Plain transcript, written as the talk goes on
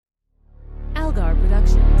Algar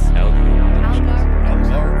Productions.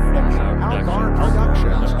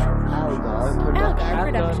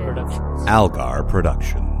 Algar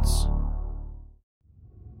Productions.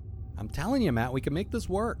 I'm telling you, Matt, we can make this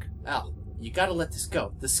work. Al, you gotta let this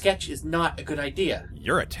go. The sketch is not a good idea.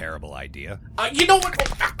 You're a terrible idea. You know what?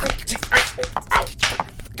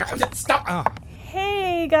 Stop!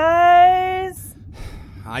 Hey, guys!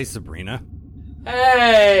 Hi, Sabrina.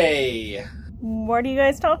 Hey! What are you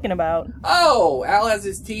guys talking about? Oh, Al has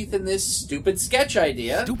his teeth in this stupid sketch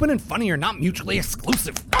idea. Stupid and funny are not mutually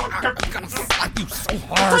exclusive. I'm gonna slap you so I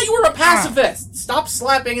hard. thought you were a pacifist! Stop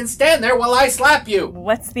slapping and stand there while I slap you!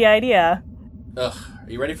 What's the idea? Ugh,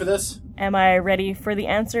 are you ready for this? Am I ready for the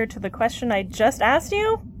answer to the question I just asked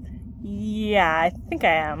you? Yeah, I think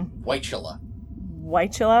I am. Whitechilla.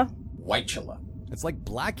 Whitechilla? Whitechilla. It's like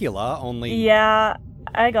Blackula, only... Yeah,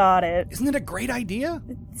 I got it. Isn't it a great idea?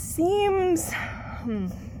 Seems...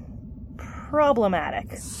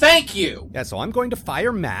 problematic. Thank you! Yeah, so I'm going to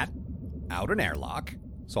fire Matt out an airlock.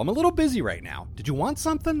 So I'm a little busy right now. Did you want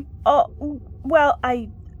something? Oh, well, I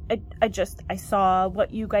saw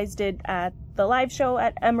what you guys did at the live show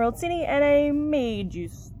at Emerald City, and I made you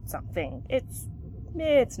something. It's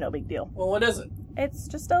no big deal. Well, what is it? It's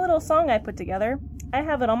just a little song I put together. I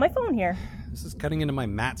have it on my phone here. This is cutting into my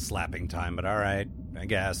Matt slapping time, but alright, I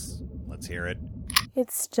guess. Let's hear it.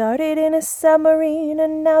 It started in a submarine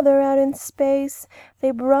and now they're out in space.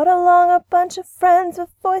 They brought along a bunch of friends with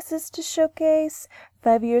voices to showcase.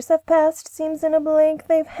 5 years have passed, seems in a blink,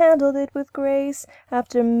 they've handled it with grace.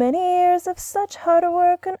 After many years of such hard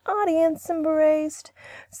work, an audience embraced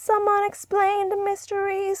some unexplained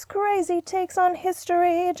mysteries, crazy takes on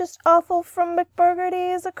history. Just awful from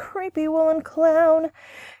McBurgerty's a creepy woolen clown.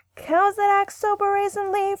 Cows that act so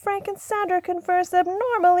brazenly, Frank and Sandra converse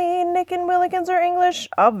abnormally. Nick and Willikins are English,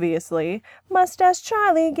 obviously. Mustache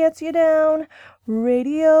Charlie gets you down.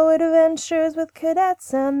 Radio adventures with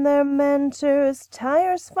cadets and their mentors.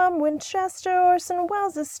 Tires from Winchester, Orson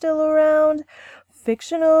Welles is still around.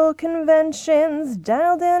 Fictional conventions,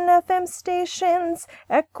 dialed in FM stations.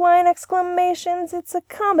 Equine exclamations, it's a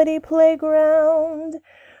comedy playground.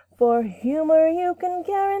 For humor you can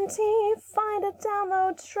guarantee, find a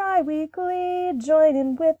download tri-weekly. Join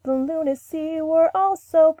in with the lunacy we're all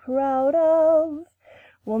so proud of.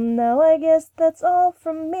 Well, now I guess that's all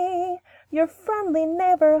from me, your friendly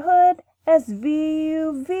neighborhood SVUVAP.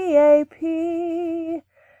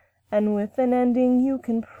 And with an ending you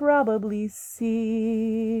can probably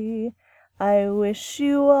see. I wish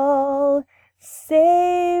you all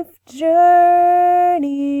safe journeys.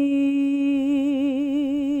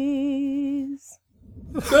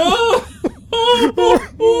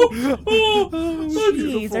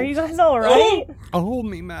 Jeez, are you guys alright? Hold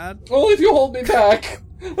me, Matt. Only if you hold me back.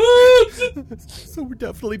 So we're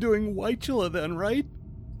definitely doing Whitechilla then, right?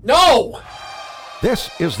 No!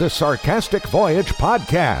 This is the Sarcastic Voyage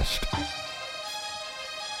Podcast,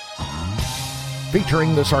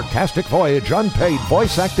 featuring the Sarcastic Voyage unpaid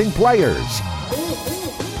voice acting players.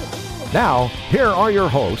 Now, here are your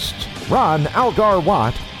hosts, Ron Algar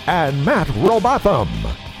Watt and Matt Robotham.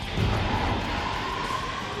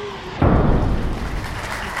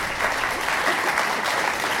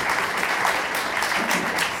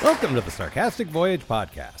 Welcome to the Sarcastic Voyage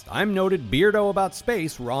Podcast. I'm noted beardo about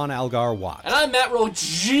space, Ron Algar Watt. And I'm Matt Rowe.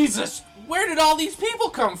 Jesus, where did all these people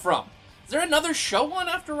come from? Is there another show on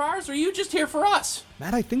after ours, or are you just here for us?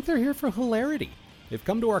 Matt, I think they're here for hilarity. They've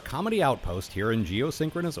come to our comedy outpost here in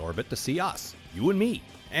geosynchronous orbit to see us, you and me,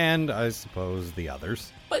 and I suppose the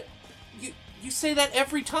others. But you say that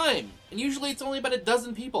every time, and usually it's only about a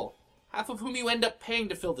dozen people, half of whom you end up paying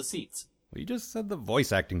to fill the seats. We just said the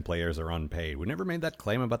voice acting players are unpaid. We never made that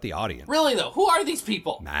claim about the audience. Really, though, who are these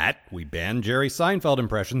people? Matt, we banned Jerry Seinfeld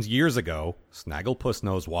impressions years ago. Snagglepuss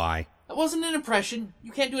knows why. That wasn't an impression.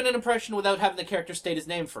 You can't do an impression without having the character state his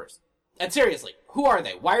name first. And seriously, who are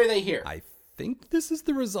they? Why are they here? I think this is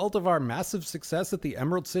the result of our massive success at the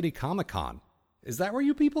Emerald City Comic-Con. Is that where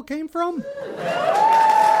you people came from?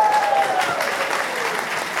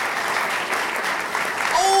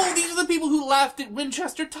 Oh, these are the people who laughed at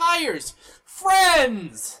Winchester Tires!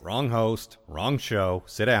 Friends! Wrong host, wrong show.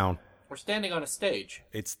 Sit down. We're standing on a stage.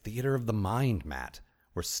 It's theater of the mind, Matt.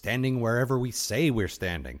 We're standing wherever we say we're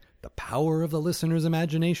standing. The power of the listener's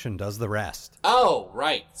imagination does the rest. Oh,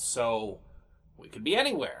 right. So, we could be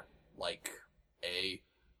anywhere. Like a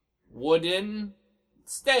wooden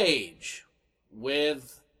stage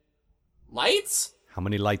with lights? How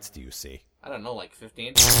many lights do you see? I don't know, like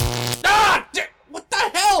 15? Ah! What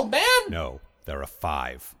the hell, man? No, there are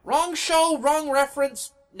 5. Wrong show, wrong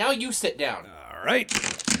reference. Now you sit down. All right.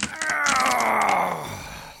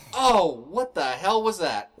 Oh, Whoa, what the hell was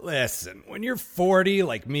that? Listen, when you're 40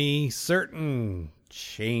 like me, certain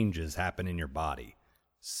changes happen in your body.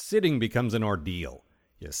 Sitting becomes an ordeal.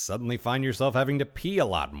 You suddenly find yourself having to pee a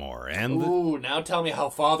lot more, and... Ooh, now tell me how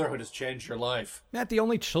fatherhood has changed your life. Matt, the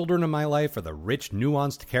only children in my life are the rich,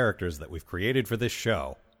 nuanced characters that we've created for this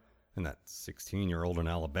show. And that 16-year-old in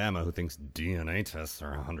Alabama who thinks DNA tests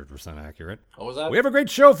are 100% accurate. What was that? We have a great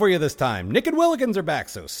show for you this time. Nick and Willikins are back,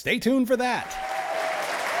 so stay tuned for that.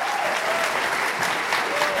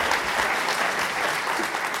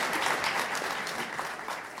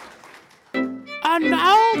 And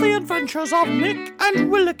now the adventures of Nick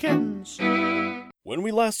and Willikins. When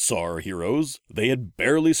we last saw our heroes, they had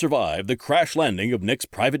barely survived the crash landing of Nick's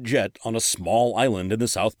private jet on a small island in the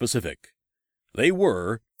South Pacific. They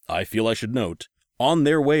were, I feel I should note, on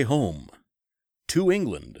their way home. To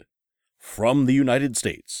England. From the United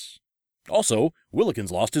States. Also,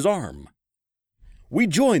 Willikins lost his arm. We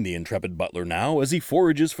join the intrepid butler now as he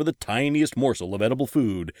forages for the tiniest morsel of edible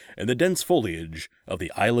food in the dense foliage of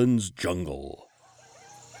the island's jungle.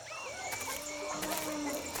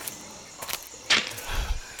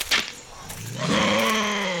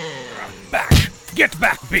 Back! Get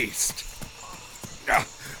back, beast!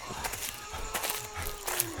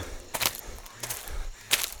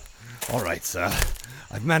 All right, sir.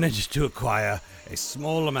 I've managed to acquire a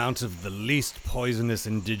small amount of the least poisonous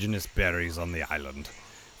indigenous berries on the island.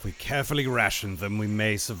 If we carefully ration them, we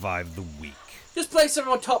may survive the week. Just place them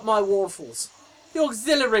on top of my waffles. The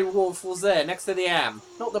auxiliary waffles there, next to the ham.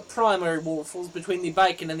 Not the primary waffles between the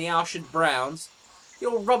bacon and the Alshid browns.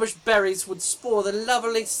 Your rubbish berries would spoil the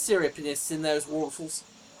lovely syrupiness in those waffles.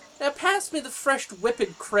 Now pass me the fresh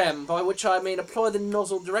whipped creme, by which I mean apply the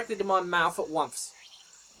nozzle directly to my mouth at once.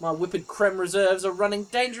 My whipped creme reserves are running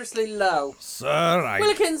dangerously low. Sir,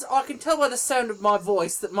 Willikins, I can tell by the sound of my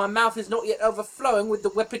voice that my mouth is not yet overflowing with the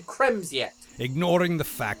whipped cremes yet. Ignoring the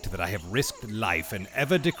fact that I have risked life and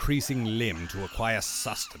ever-decreasing limb to acquire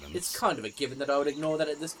sustenance... It's kind of a given that I would ignore that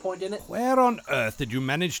at this point, innit? Where on earth did you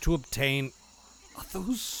manage to obtain... Are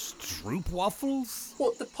those stroop waffles?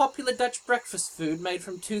 What, the popular Dutch breakfast food made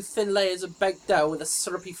from 2 thin layers of baked dough with a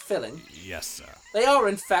syrupy filling? Yes, sir. They are,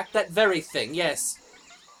 in fact, that very thing, yes.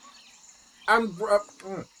 And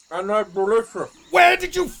they're delicious. Where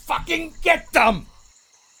did you fucking get them?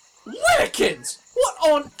 Willikins! What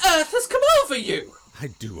on earth has come over you? I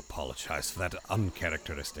do apologize for that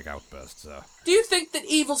uncharacteristic outburst, sir. Do you think that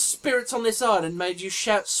evil spirits on this island made you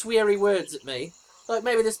shout sweary words at me? Like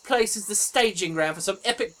maybe this place is the staging ground for some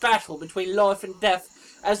epic battle between life and death,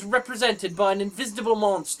 as represented by an invisible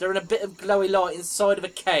monster and a bit of glowy light inside of a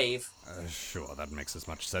cave. Sure, that makes as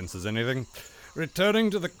much sense as anything. Returning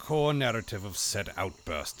to the core narrative of said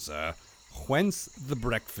outburst, sir, whence the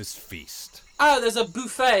breakfast feast? Oh, there's a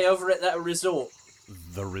buffet over at that resort.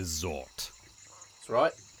 The resort. That's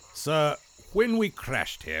right. Sir, when we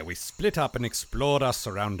crashed here, we split up and explored our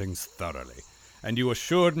surroundings thoroughly, and you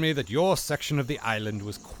assured me that your section of the island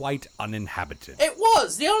was quite uninhabited. It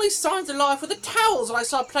was! The only signs of life were the towels that I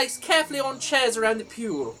saw placed carefully on chairs around the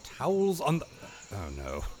pool. Towels on the... Oh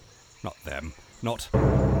no, not them. Not...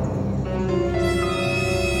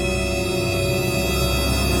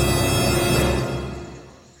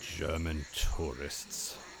 German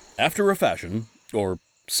tourists. After a fashion, or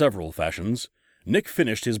several fashions, Nick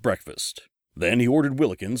finished his breakfast. Then he ordered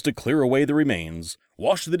Willikins to clear away the remains,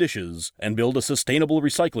 wash the dishes, and build a sustainable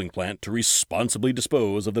recycling plant to responsibly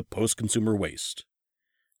dispose of the post-consumer waste.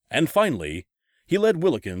 And finally, he led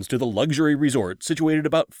Willikins to the luxury resort situated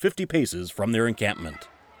about 50 paces from their encampment.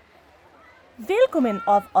 Willkommen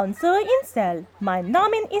auf unserer Insel. Mein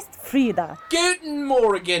Name ist Frieda. Guten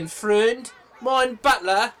Morgen, Freund. Mein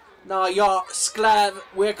Butler, na ja, Sklav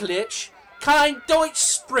wirklich, kein Deutsch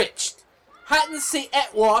spricht. Hatten Sie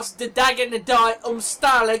etwas dagegen die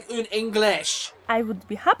Umstellung und English? I would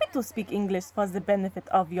be happy to speak English for the benefit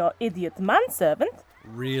of your idiot manservant.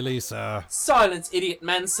 Really, sir? Silence, idiot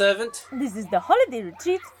manservant. This is the holiday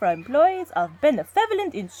retreat for employees of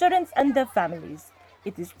Benevolent Insurance and their families.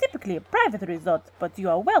 It is typically a private resort, but you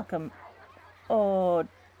are welcome. Oh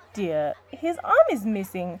dear, his arm is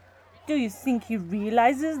missing. Do you think he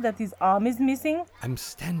realizes that his arm is missing? I'm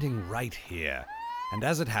standing right here. And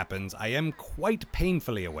as it happens, I am quite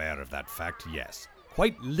painfully aware of that fact, yes.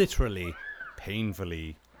 Quite literally,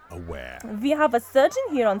 painfully aware. We have a surgeon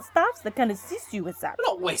here on staff that can assist you with that.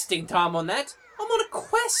 I'm not wasting time on that. I'm on a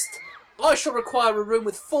quest. I shall require a room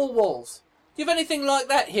with 4 walls. Do you have anything like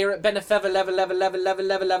that here at Benefeather level?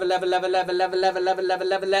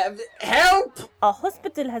 Help! Our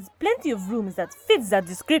hospital has plenty of rooms that fit that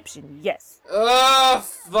description, yes.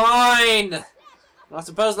 Fine. I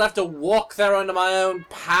suppose I'll have to walk there under my own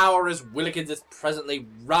power as Willikins is presently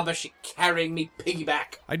rubbish at carrying me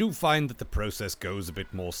piggyback. I do find that the process goes a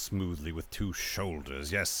bit more smoothly with two shoulders.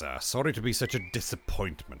 Yes, sir. Sorry to be such a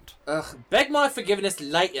disappointment. Beg my forgiveness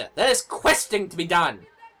later. There is questing to be done.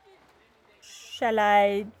 Shall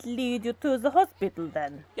I lead you to the hospital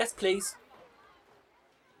then? Yes, please.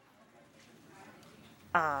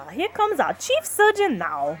 Here comes our chief surgeon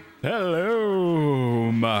now.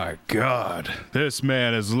 Hello, my God. This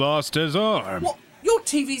man has lost his arm. What? Your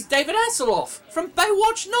TV's David Hasselhoff from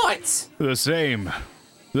Baywatch Nights. The same.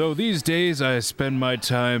 Though these days I spend my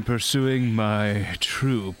time pursuing my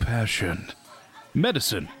true passion.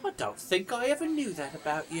 Medicine. I don't think I ever knew that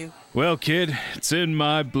about you. Well, kid, it's in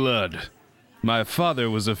my blood. My father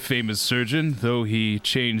was a famous surgeon, though he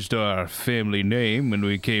changed our family name when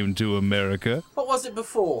we came to America. What was it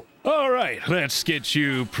before? All right, let's get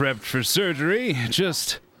you prepped for surgery.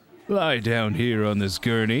 Just lie down here on this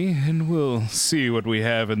gurney, and we'll see what we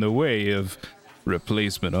have in the way of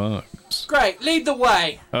replacement arms. Great, lead the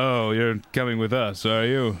way. Oh, you're coming with us, are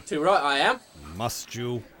you? Too right I am. Must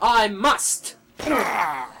you? I must.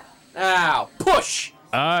 Now, push.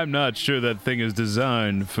 I'm not sure that thing is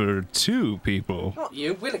designed for two people. Not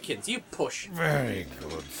you, Willikins, you push. Very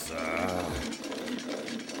good, sir.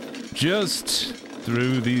 Just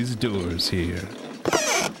through these doors here.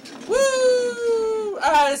 Woo!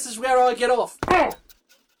 This is where I get off.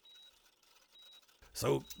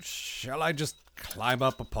 So, shall I just climb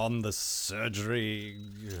up upon the surgery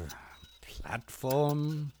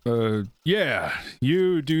platform? Yeah,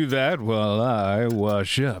 you do that while I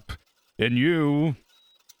wash up. And you...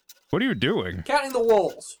 What are you doing? Counting the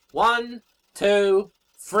walls. 1, 2,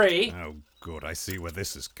 3, Oh, good. I see where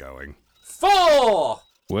this is going. 4!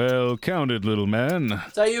 Well counted, little man.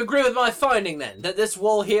 So you agree with my finding then, that this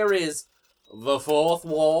wall here is the fourth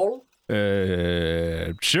wall?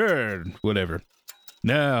 Sure, whatever.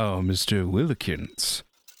 Now, Mr. Willikins,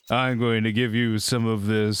 I'm going to give you some of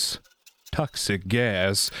this toxic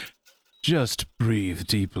gas. Just breathe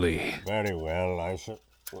deeply. Very well, I shall...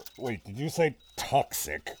 Wait, did you say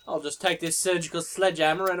toxic? I'll just take this surgical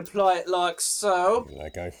sledgehammer and apply it like so.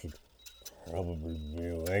 Like I should probably be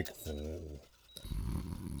awake for...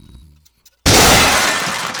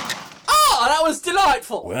 Oh, that was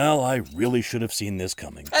delightful! Well, I really should have seen this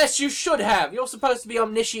coming. Yes, you should have. You're supposed to be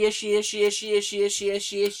omniscient.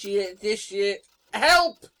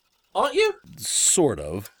 Help! Aren't you? Sort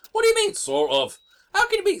of. What do you mean, sort of? How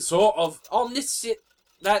can you be sort of omniscient?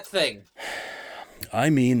 That thing. I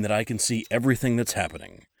mean that I can see everything that's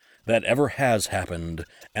happening, that ever has happened,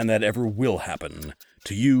 and that ever will happen,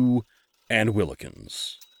 to you and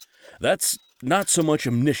Willikins. That's not so much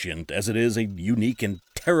omniscient as it is a unique and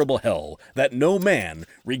terrible hell that no man,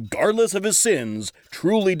 regardless of his sins,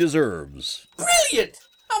 truly deserves. Brilliant!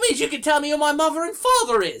 That means you can tell me who my mother and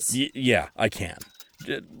father is. Yeah, I can.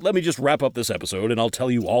 Let me just wrap up this episode and I'll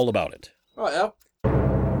tell you all about it. Righto.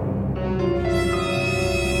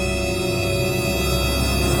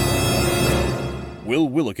 Will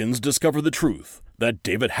Willikins discover the truth that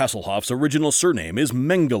David Hasselhoff's original surname is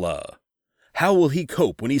Mengele? How will he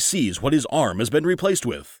cope when he sees what his arm has been replaced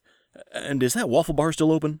with? And is that waffle bar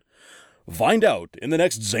still open? Find out in the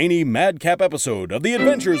next zany madcap episode of The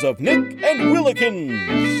Adventures of Nick and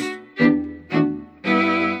Willikins!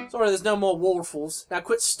 Sorry there's no more waterfalls. Now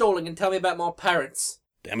quit stalling and tell me about my parents.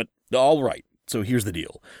 Damn it. All right, so here's the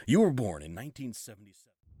deal. You were born in 1977.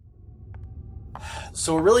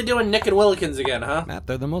 So we're really doing Nick and Willikins again, huh? Matt,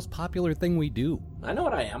 they're the most popular thing we do. I know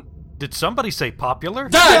what I am. Did somebody say popular?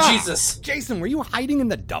 Jesus! Jason, were you hiding in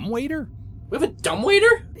the dumbwaiter? We have a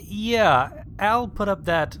dumbwaiter? Yeah, Al put up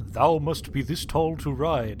that "Thou must be this tall to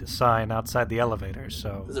ride" sign outside the elevator,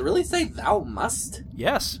 so... Does it really say thou must?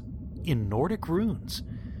 Yes, in Nordic runes.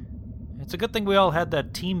 It's a good thing we all had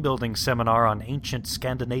that team-building seminar on ancient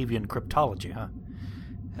Scandinavian cryptology, huh?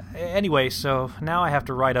 Anyway, so now I have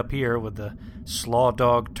to ride up here with the slaw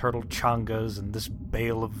dog turtle chongas and this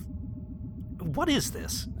bale of... What is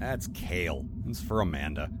this? That's kale. It's for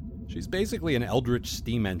Amanda. She's basically an eldritch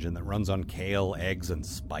steam engine that runs on kale, eggs, and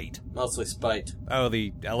spite. Mostly spite. Oh,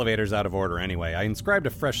 the elevator's out of order anyway. I inscribed a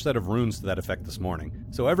fresh set of runes to that effect this morning.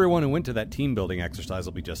 So everyone who went to that team-building exercise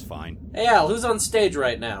will be just fine. Hey Al, who's on stage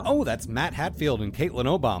right now? Oh, that's Matt Hatfield and Caitlin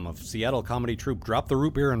Obam of Seattle comedy troupe Drop the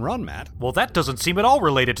Root Beer and Run, Matt. Well, that doesn't seem at all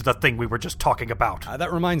related to the thing we were just talking about.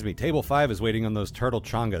 That reminds me, Table 5 is waiting on those turtle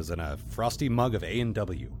chongas and a frosty mug of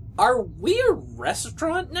A&W. Are we a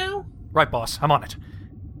restaurant now? Right, boss, I'm on it.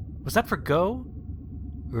 Was that for go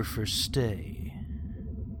or for stay?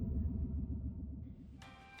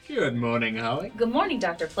 Good morning, Holly. Good morning,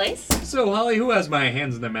 Dr. Place. So, Holly, who has my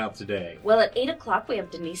hands in their mouth today? Well, at 8 o'clock we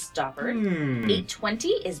have Denise Stoppard.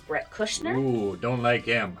 8:20 is Brett Kushner. Ooh, don't like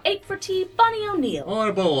him. 8 for tea, Bonnie O'Neill.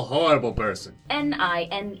 Horrible, horrible person.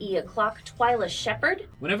 9:00 o'clock, Twyla Shepherd.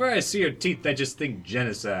 Whenever I see her teeth, I just think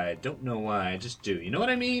genocide. Don't know why, I just do. You know what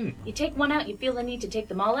I mean? You take one out, you feel the need to take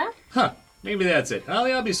them all out? Huh, maybe that's it.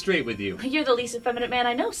 Holly, I'll be straight with you. You're the least effeminate man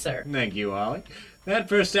I know, sir. Thank you, Holly. That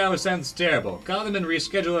first hour sounds terrible. Call them and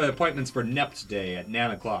reschedule their appointments for Nept Day at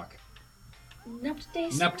 9 o'clock. Nept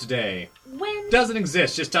Day, sir? Nept Day. When? Doesn't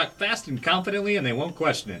exist. Just talk fast and confidently and they won't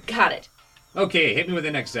question it. Got it. Okay, hit me with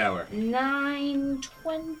the next hour.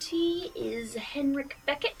 9:20 is Henrik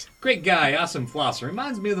Beckett. Great guy, awesome flosser.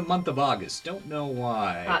 Reminds me of the month of August. Don't know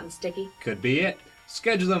why. Hot and sticky. Could be it.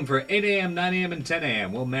 Schedule them for 8 a.m., 9 a.m., and 10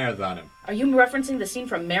 a.m. We'll marathon them. Are you referencing the scene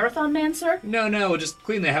from Marathon Man, sir? No, we'll just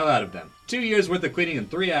clean the hell out of them. 2 years worth of cleaning in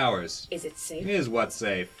 3 hours. Is it safe? Is what's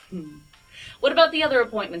safe. What about the other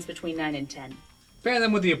appointments between 9 and 10? Pair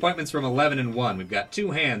them with the appointments from 11 and 1. We've got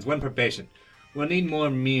 2 hands, 1 per patient. We'll need more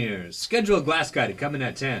mirrors. Schedule a glass guy to come in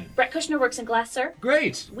at 10. Brett Kushner works in glass, sir.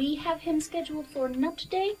 Great. We have him scheduled for Nut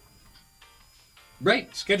Day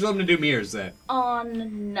Right. Schedule him to do mirrors then.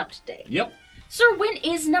 on Nut Day. Yep. Sir, when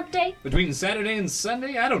is Nut Day? Between Saturday and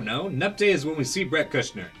Sunday? I don't know. Nup Day is when we see Brett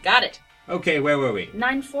Kushner. Got it. Okay, where were we?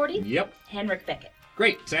 9:40? Yep. Henrik Beckett.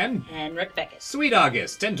 Great. 10? Henrik Beckett. Sweet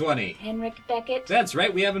August. 10:20. Henrik Beckett. That's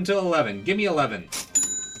right, we have until 11. Give me 11.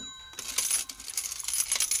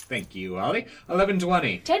 Thank you, Holly.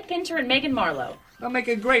 11:20. Ted Pinter and Megan Marlowe. They'll make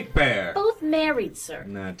a great pair. Both married, sir.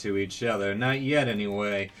 Not to each other. Not yet,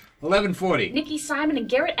 anyway. 11:40. Nikki Simon and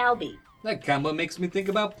Garrett Albee. That combo makes me think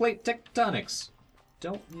about plate tectonics.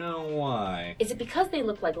 Don't know why. Is it because they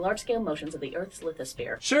look like large-scale motions of the Earth's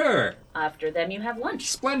lithosphere? Sure. After them, you have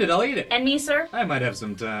lunch. Splendid, I'll eat it. And me, sir? I might have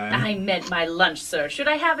some time. I meant my lunch, sir. Should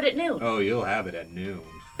I have it at noon? Oh, you'll have it at noon.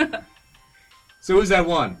 So who's at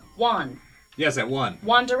 1? Juan. Yes, at 1.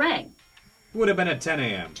 Juan Durang. Would have been at 10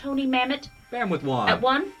 a.m. Tony Mamet. Bam with Juan. At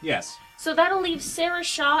 1? Yes. So that'll leave Sarah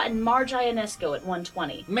Shaw and Marge Ionesco at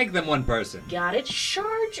 1:20. Make them one person. Got it.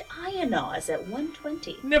 Sharj Ionas at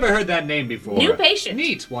 1:20. Never heard that name before. New patient.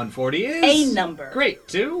 Neat. 140 is... A number. Great.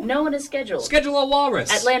 2? No one is scheduled. Schedule a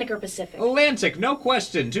walrus. Atlantic or Pacific. Atlantic, no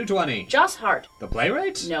question. 220. Joss Hart. The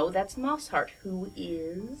playwright? No, that's Moss Hart, who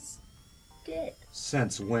is dead.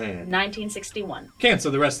 Since when? 1961.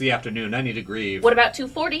 Cancel the rest of the afternoon. I need to grieve. What about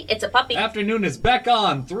 2:40? It's a puppy. Afternoon is back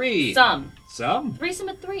on. 3. Some. Some? Threesome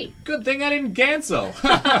at 3. Good thing I didn't cancel.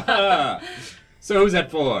 So who's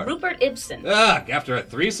at 4? Rupert Ibsen. Ugh, after a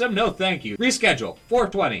threesome? No thank you. Reschedule.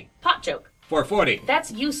 420. Pot joke. 440.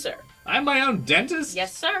 That's you, sir. I'm my own dentist?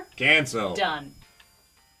 Yes, sir. Cancel. Done.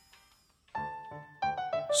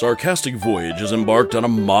 Sarcastic Voyage is embarked on a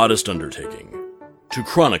modest undertaking to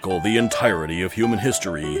chronicle the entirety of human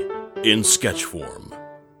history in sketch form.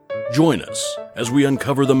 Join us as we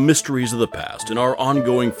uncover the mysteries of the past in our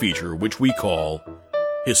ongoing feature, which we call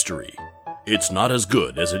History. It's not as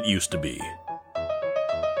good as it used to be.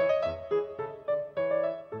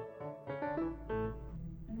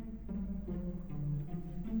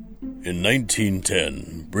 In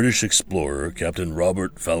 1910, British explorer Captain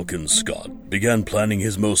Robert Falcon Scott began planning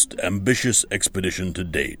his most ambitious expedition to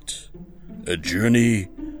date, a journey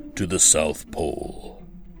to the South Pole.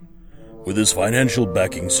 With his financial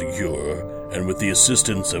backing secure, and with the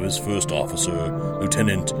assistance of his first officer,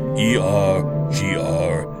 Lieutenant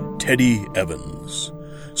E.R.G.R. Teddy Evans,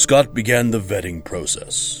 Scott began the vetting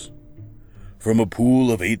process. From a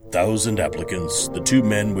pool of 8,000 applicants, the two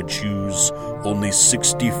men would choose only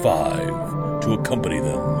 65 to accompany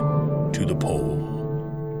them to the pole.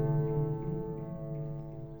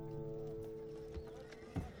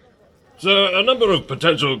 Sir, a number of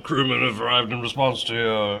potential crewmen have arrived in response to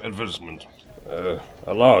your advertisement.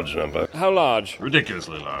 A large number. How large?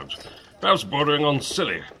 Ridiculously large. Perhaps bordering on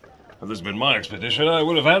silly. Had this been my expedition, I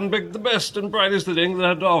would have handpicked the best and brightest that England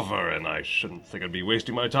had to offer, and I shouldn't think I'd be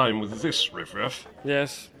wasting my time with this riffraff.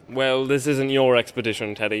 Yes. Well, this isn't your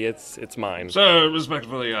expedition, Teddy. It's mine. Sir,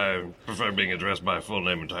 respectfully, I prefer being addressed by full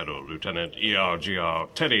name and title. Lieutenant E.R.G.R.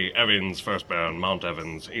 Teddy Evans, First Baron, Mount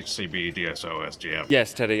Evans, HCB, DSO, SGM.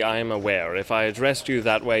 Yes, Teddy, I am aware. If I addressed you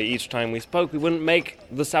that way each time we spoke, we wouldn't make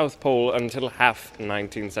the South Pole until half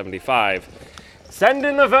 1975. Send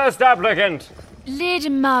in the first applicant! Lady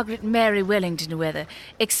Margaret Mary Wellington Weather,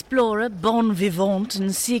 explorer, bon vivant,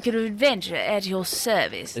 and seeker of adventure, at your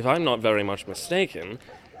service. If I'm not very much mistaken,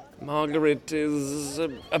 Margaret is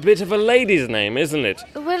a bit of a lady's name, isn't it?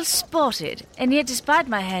 Well spotted. And yet, despite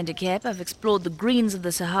my handicap, I've explored the greens of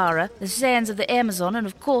the Sahara, the sands of the Amazon, and,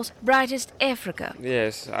 of course, brightest Africa.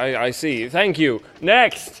 Yes, I see. Thank you.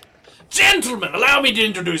 Next! Gentlemen, allow me to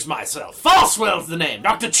introduce myself. Falswell's the name.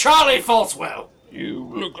 Dr. Charlie Falswell. You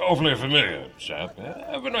look awfully familiar, chap.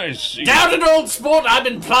 Haven't I seen... Down at Old Sport, I've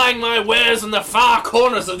been plying my wares in the far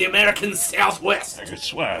corners of the American Southwest. I could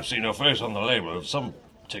swear I've seen your face on the label of some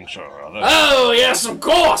tincture or other. Oh, yes, of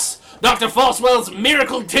course. Dr. Falswell's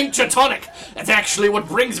Miracle Tincture Tonic. That's actually what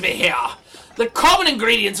brings me here. The common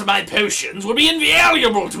ingredients of my potions would be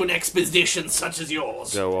invaluable to an expedition such as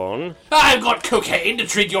yours. Go on. I've got cocaine to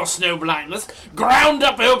treat your snow blindness, ground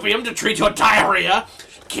up opium to treat your diarrhea,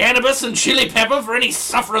 cannabis and chili pepper for any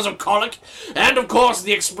sufferers of colic, and of course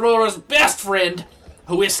the explorer's best friend,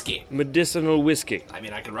 whiskey. Medicinal whiskey. I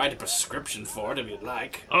mean, I can write a prescription for it if you'd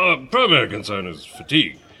like. Our primary concern is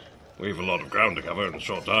fatigue. We've a lot of ground to cover in a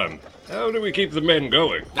short time. How do we keep the men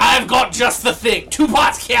going? I've got just the thing. 2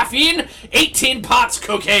 parts caffeine, 18 parts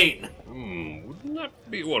cocaine. Wouldn't that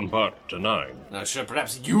be 1 part to 9? Now, sure,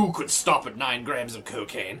 perhaps you could stop at 9 grams of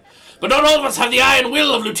cocaine. But not all of us have the iron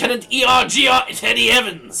will of Lieutenant E.R.G.R. Teddy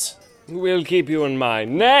Evans. We'll keep you in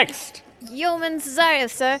mind. Next! Yeoman Cesario,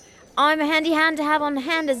 sir. I'm a handy hand to have on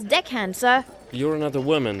hand as deckhand, sir. You're another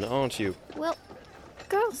woman, aren't you? Well,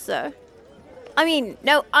 girl, sir.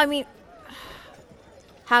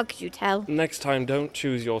 How could you tell? Next time, don't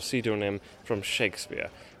choose your pseudonym from Shakespeare.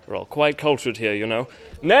 We're all quite cultured here, you know.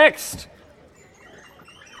 Next!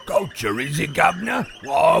 Culture, is it, Governor?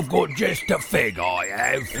 Well, I've got just a fig, I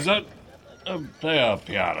have. Is that a player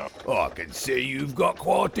piano? I can see you've got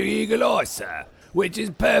quite the eagle eye, sir, which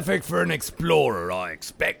is perfect for an explorer, I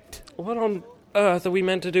expect. What on earth are we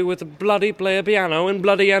meant to do with a bloody player piano in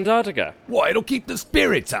bloody Antarctica? Why, it'll keep the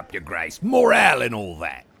spirits up, your grace. Morale and all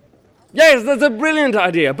that. Yes, that's a brilliant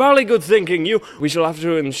idea. Barley good thinking, you. We shall have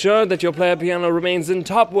to ensure that your player piano remains in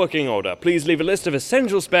top working order. Please leave a list of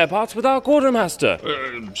essential spare parts with our quartermaster.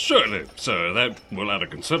 Certainly, sir. That will add a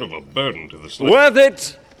considerable burden to the slip. Worth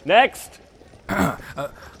it! Next!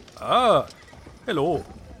 Hello.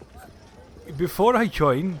 Before I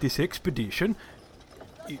join this expedition,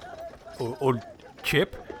 old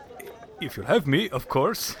chip, if you'll have me, of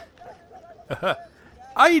course,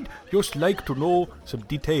 I'd just like to know some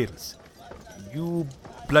details. You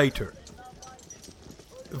blighter.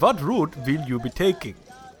 What route will you be taking?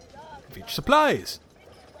 Which supplies?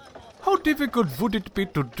 How difficult would it be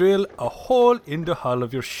to drill a hole in the hull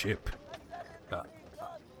of your ship?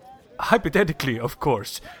 Hypothetically, of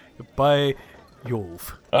course, by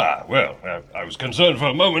Yov. Well, I was concerned for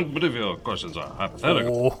a moment, but if your questions are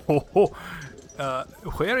hypothetical...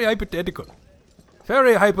 Very hypothetical.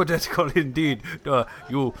 Very hypothetical indeed,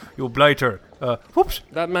 you blighter. Whoops.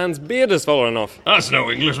 That man's beard has fallen off. That's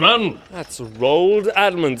no Englishman. That's Roald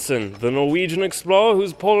Amundsen, the Norwegian explorer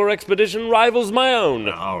whose polar expedition rivals my own.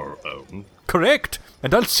 Our own? Correct.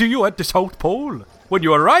 And I'll see you at the South Pole. When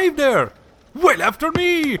you arrive there, well after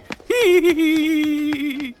me.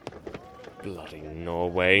 Bloody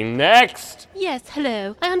Norway. Next! Yes,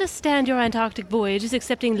 hello. I understand your Antarctic voyage is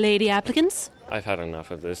accepting lady applicants. I've had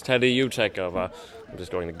enough of this. Teddy, you take over. I'm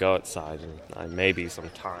just going to go outside, and I may be some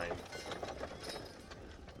time.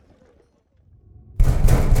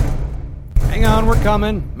 Hang on, we're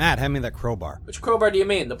coming. Matt, hand me that crowbar. Which crowbar do you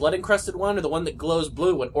mean? The blood-encrusted one or the one that glows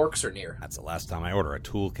blue when orcs are near? That's the last time I order a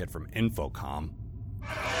toolkit from Infocom.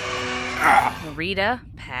 Rita,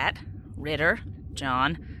 Pat, Ritter,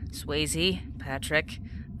 John, Swayze, Patrick,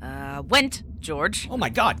 Went, George. Oh my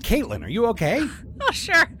god, Caitlin, are you okay? Oh,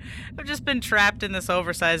 sure. I've just been trapped in this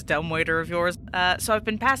oversized dumbwaiter of yours. So I've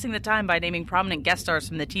been passing the time by naming prominent guest stars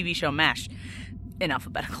from the TV show MASH. In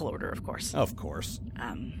alphabetical order, of course. Of course.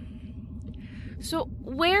 So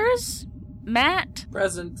where's Matt?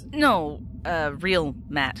 Present. No, real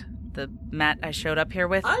Matt. The Matt I showed up here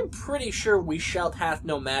with. I'm pretty sure we shalt hath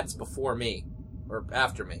no Matts before me. Or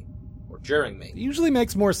after me. Or during me. It usually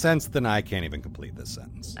makes more sense than I can't even complete this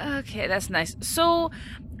sentence. Okay, that's nice. So,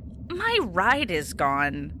 my ride is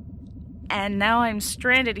gone, and now I'm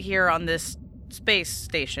stranded here on this space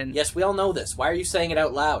station. Yes, we all know this. Why are you saying it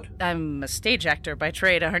out loud? I'm a stage actor by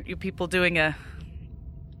trade. Aren't you people doing a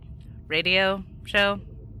radio show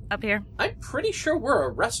up here? I'm pretty sure we're a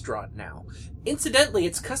restaurant now. Incidentally,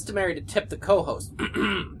 it's customary to tip the co-host.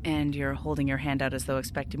 And you're holding your hand out as though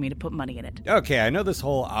expecting me to put money in it. Okay, I know this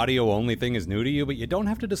whole audio-only thing is new to you, but you don't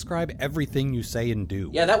have to describe everything you say and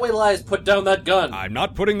do. Yeah, that way lies put down that gun. I'm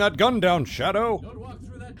not putting that gun down, Shadow.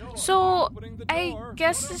 So, I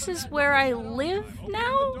guess this is where I live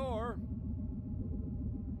now?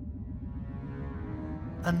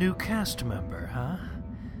 A new cast member, huh?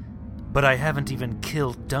 But I haven't even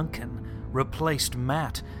killed Duncan, replaced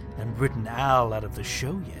Matt, and ridden Al out of the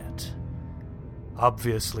show yet.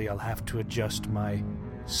 Obviously, I'll have to adjust my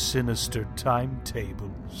sinister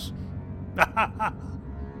timetables.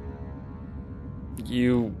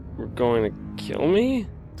 You were going to kill me?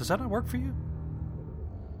 Does that not work for you?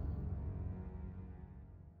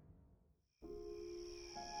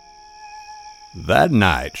 That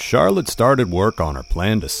night, Charlotte started work on her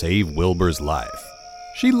plan to save Wilbur's life.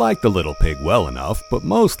 She liked the little pig well enough, but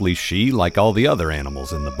mostly she, like all the other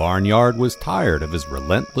animals in the barnyard, was tired of his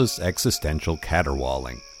relentless existential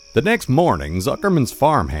caterwauling. The next morning, Zuckerman's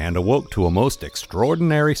farmhand awoke to a most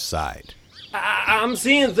extraordinary sight. I'm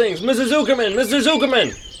seeing things. Mr. Zuckerman! Mr.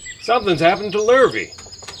 Zuckerman! Something's happened to Lurvy.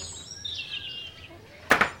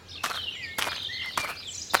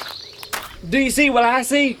 Do you see what I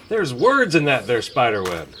see? There's words in that there spider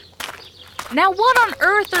web. Now what on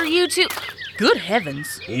earth are you two... Good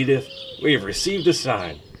heavens. Edith, we have received a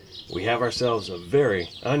sign. We have ourselves a very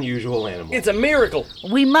unusual animal. It's a miracle.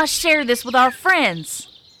 We must share this with our friends.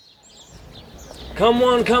 Come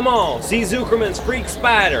on. See Zuckerman's freak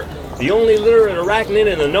spider. The only literate arachnid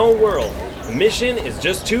in the known world. The mission is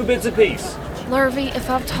just 2 bits apiece. Lurvy,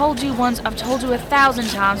 if I've told you once, I've told you 1,000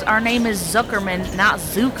 times, our name is Zuckerman, not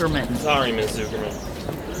Zuckerman. Sorry, Miss Zuckerman.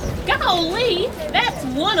 Golly, that's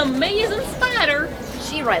one amazing spider.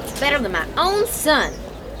 She writes better than my own son.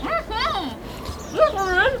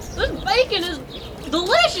 Zuckerman, this bacon is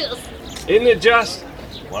delicious. Isn't it just?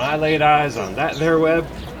 When I laid eyes on that there web,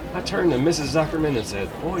 I turned to Mrs. Zuckerman and said,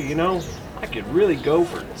 boy, you know, I could really go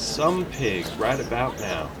for some pig right about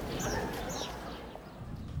now.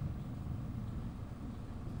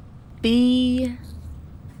 B6.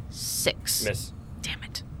 Miss. Damn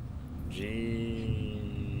it.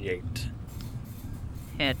 G8.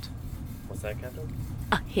 Hit. What's that, Captain?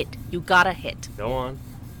 A hit. You got a hit. Go on.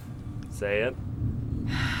 Say it.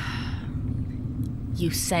 You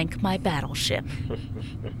sank my battleship.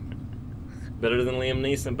 Better than Liam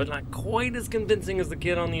Neeson, but not quite as convincing as the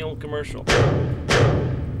kid on the old commercial. The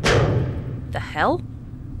hell?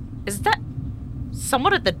 Is that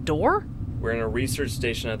someone at the door? We're in a research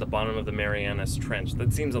station at the bottom of the Marianas Trench.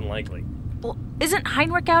 That seems unlikely. Well, isn't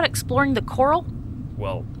Heinrich out exploring the coral?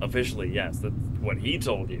 Well, officially, yes. That's what he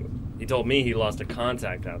told you. He told me he lost a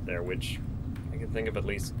contact out there, which I can think of at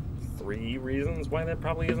least 3 reasons why that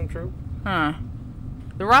probably isn't true. Huh.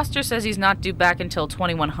 The roster says he's not due back until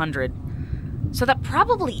 2100. So that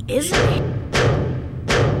probably isn't...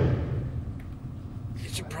 You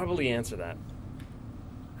should probably answer that.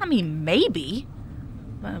 I mean, maybe.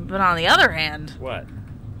 But on the other hand... What?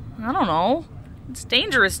 I don't know. It's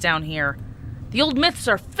dangerous down here. The old myths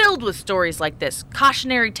are filled with stories like this.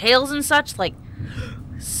 Cautionary tales and such, like...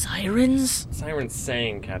 sirens? Sirens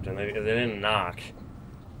sang, Captain. They didn't knock.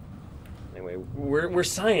 Anyway, we're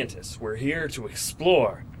scientists. We're here to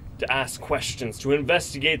explore, to ask questions, to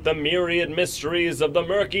investigate the myriad mysteries of the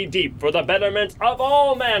murky deep for the betterment of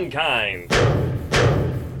all mankind.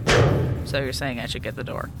 So you're saying I should get the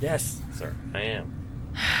door? Yes, sir, I am.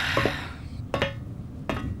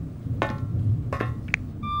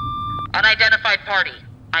 Unidentified party.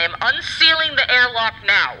 I am unsealing the airlock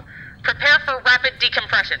now. Prepare for rapid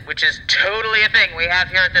decompression, which is totally a thing we have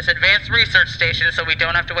here at this advanced research station, so we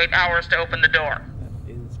don't have to wait hours to open the door. That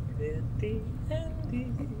is pretty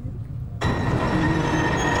handy.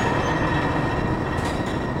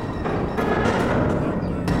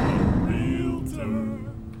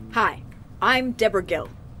 Hi, I'm Deborah Gill.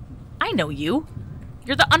 I know you.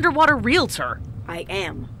 You're the underwater realtor. I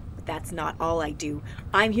am, but that's not all I do.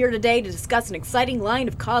 I'm here today to discuss an exciting line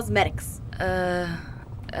of cosmetics.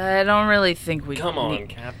 I don't really think we... Come on,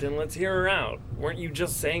 Captain, let's hear her out. Weren't you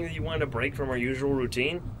just saying that you wanted a break from our usual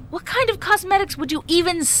routine? What kind of cosmetics would you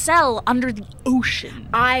even sell under the ocean?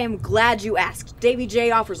 I am glad you asked. Davy J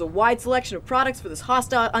offers a wide selection of products for this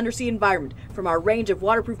hostile undersea environment, from our range of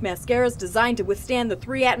waterproof mascaras designed to withstand the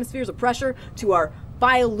 3 atmospheres of pressure to our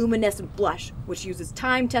bioluminescent blush, which uses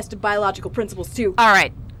time-tested biological principles too. All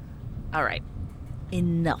right.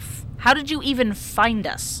 Enough. How did you even find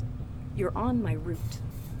us? You're on my route.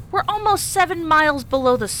 We're almost 7 miles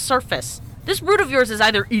below the surface. This route of yours is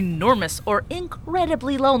either enormous or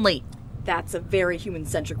incredibly lonely. That's a very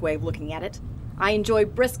human-centric way of looking at it. I enjoy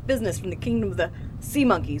brisk business from the kingdom of the sea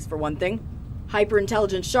monkeys, for one thing.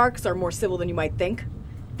 Hyper-intelligent sharks are more civil than you might think.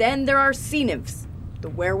 Then there are sea nymphs, the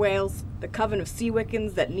werewhales, the coven of sea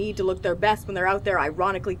wiccans that need to look their best when they're out there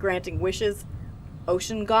ironically granting wishes.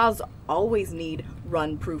 Ocean goths always need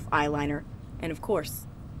run-proof eyeliner. And of course,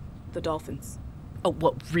 the dolphins. Oh,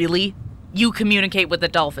 what, really? You communicate with the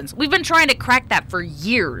dolphins. We've been trying to crack that for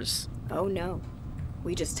years. Oh no,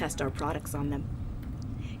 we just test our products on them.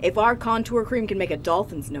 If our contour cream can make a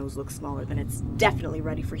dolphin's nose look smaller, then it's definitely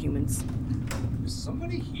ready for humans. Is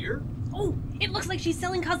somebody here? Oh, it looks like she's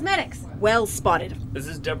selling cosmetics. Well spotted. This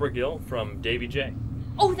is Deborah Gill from Davy J.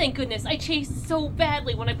 Oh, thank goodness. I chased so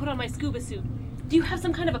badly when I put on my scuba suit. Do you have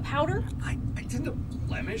some kind of a powder? I tend to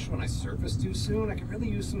blemish when I surface too soon. I could really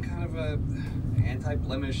use some kind of a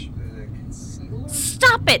anti-blemish concealer.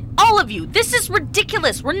 Stop it, all of you! This is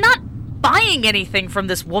ridiculous! We're not buying anything from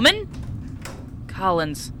this woman!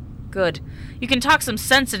 Collins, good. You can talk some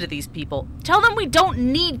sense into these people. Tell them we don't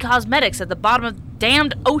need cosmetics at the bottom of the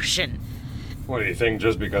damned ocean. What do you think,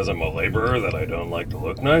 just because I'm a laborer that I don't like to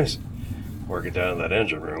look nice? Working down in that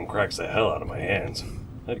engine room cracks the hell out of my hands.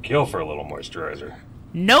 I'd kill for a little moisturizer.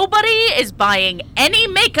 Nobody is buying any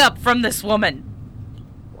makeup from this woman.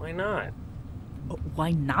 Why not?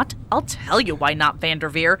 Why not? I'll tell you why not,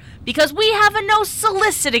 Vanderveer. Because we have a no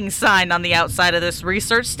soliciting sign on the outside of this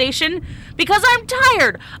research station. Because I'm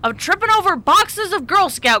tired of tripping over boxes of Girl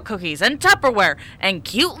Scout cookies and Tupperware and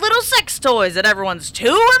cute little sex toys that everyone's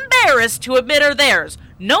too embarrassed to admit are theirs.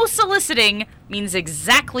 No soliciting means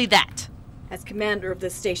exactly that. As commander of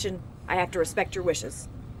this station, I have to respect your wishes.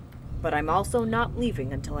 But I'm also not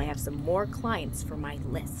leaving until I have some more clients for my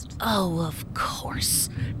list. Oh, of course.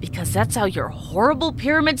 Because that's how your horrible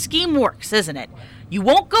pyramid scheme works, isn't it? You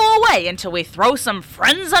won't go away until we throw some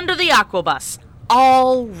friends under the aquabus.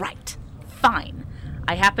 All right. Fine.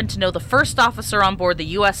 I happen to know the first officer on board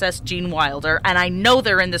the USS Gene Wilder, and I know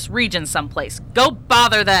they're in this region someplace. Go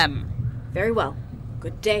bother them. Very well.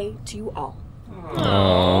 Good day to you all.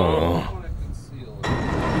 Oh.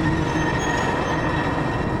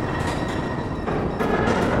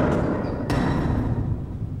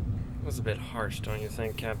 That was a bit harsh, don't you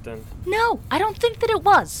think, Captain? No, I don't think that it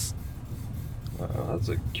was. Wow, that's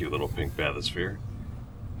a cute little pink bathysphere.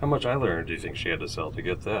 How much eyeliner do you think she had to sell to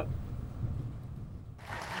get that?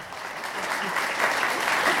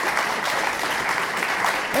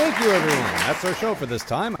 Thank you, everyone. That's our show for this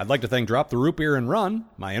time. I'd like to thank Drop the Root Beer and Run.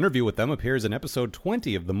 My interview with them appears in episode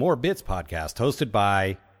 20 of the More Bits podcast, hosted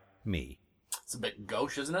by me. It's a bit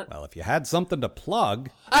gauche, isn't it? Well, if you had something to plug...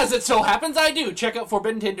 As it so happens, I do. Check out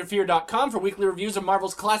ForbiddentOinterfere.com for weekly reviews of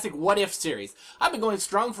Marvel's classic What If series. I've been going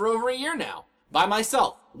strong for over a year now. By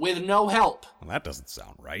myself. With no help. Well, that doesn't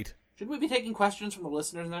sound right. Should we be taking questions from the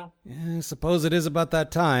listeners now? Yeah, I suppose it is about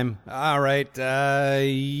that time. All right,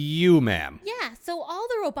 you, ma'am. Yeah, so all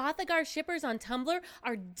the Robothagar shippers on Tumblr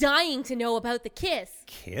are dying to know about the kiss.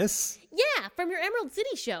 Kiss? Yeah, from your Emerald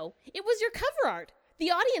City show. It was your cover art. The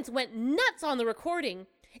audience went nuts on the recording.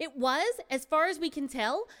 It was, as far as we can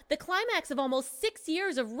tell, the climax of almost 6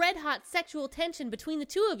 years of red-hot sexual tension between the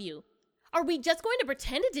two of you. Are we just going to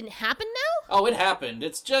pretend it didn't happen now? Oh, it happened.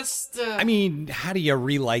 It's just, I mean, how do you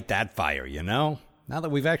relight that fire, you know? Now that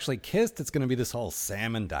we've actually kissed, it's going to be this whole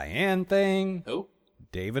Sam and Diane thing. Who?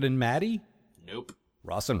 David and Maddie? Nope.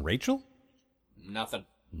 Ross and Rachel? Nothing.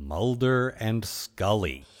 Mulder and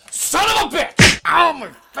Scully. Son of a bitch! Ow,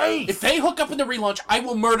 my face! If they hook up in the relaunch, I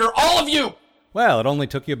will murder all of you! Well, it only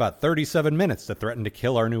took you about 37 minutes to threaten to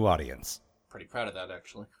kill our new audience. Pretty proud of that,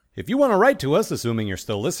 actually. If you want to write to us, assuming you're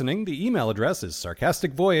still listening, the email address is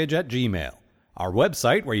sarcasticvoyage@gmail.com. Our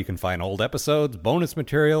website, where you can find old episodes, bonus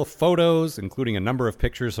material, photos, including a number of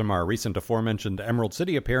pictures from our recent aforementioned Emerald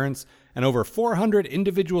City appearance, and over 400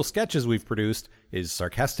 individual sketches we've produced, is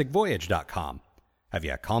sarcasticvoyage.com. Have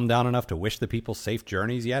you calmed down enough to wish the people safe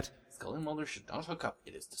journeys yet? Scully and Mulder should not hook up.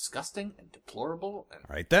 It is disgusting and deplorable and...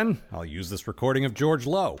 All right then, I'll use this recording of George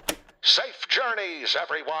Lowe. Safe journeys,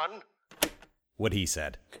 everyone. What he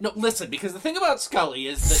said. No, listen, because the thing about Scully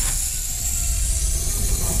is that...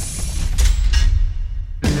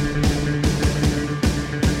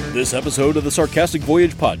 This episode of the Sarcastic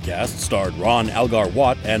Voyage podcast starred Ron Algar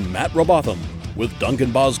Watt and Matt Robotham, with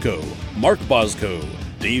Duncan Bosco, Mark Bosco,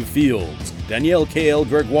 Dave Fields, Danielle K.L.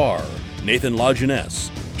 Gregoire, Nathan LaJeunesse,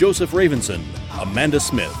 Joseph Ravenson, Amanda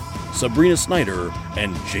Smith, Sabrina Snyder,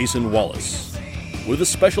 and Jason Wallace. With a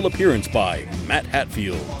special appearance by Matt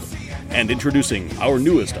Hatfield. And introducing our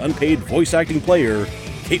newest unpaid voice acting player,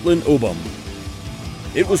 Caitlin Obum.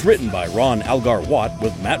 It was written by Ron Algar Watt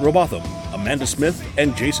with Matt Robotham, Amanda Smith,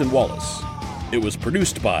 and Jason Wallace. It was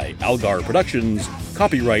produced by Algar Productions,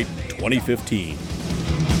 copyright 2015.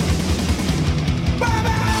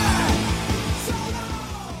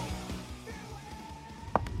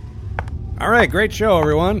 All right, great show,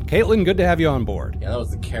 everyone. Caitlin, good to have you on board. Yeah, that was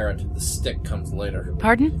the carrot. The stick comes later.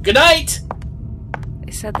 Pardon? Good night!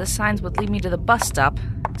 They said the signs would lead me to the bus stop.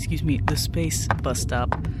 Excuse me, the space bus stop.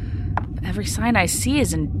 But every sign I see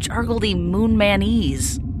is in jargledy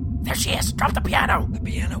moonmanese. There she is! Drop the piano! The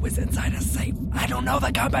piano is inside a safe. I don't know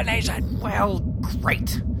the combination. Well,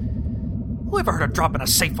 great. Who ever heard of dropping a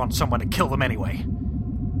safe on someone to kill them anyway?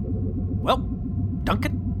 Well,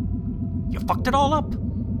 Duncan, you fucked it all up.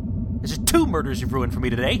 This is 2 murders you've ruined for me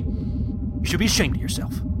today. You should be ashamed of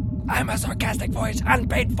yourself. I'm a Sarcastic Voyage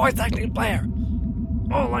unpaid voice acting player.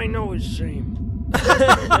 All I know is shame.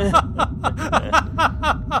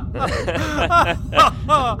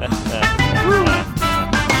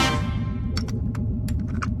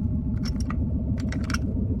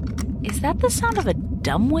 Is that the sound of a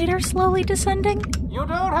dumbwaiter slowly descending? You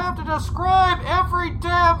don't have to describe every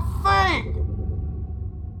damn thing!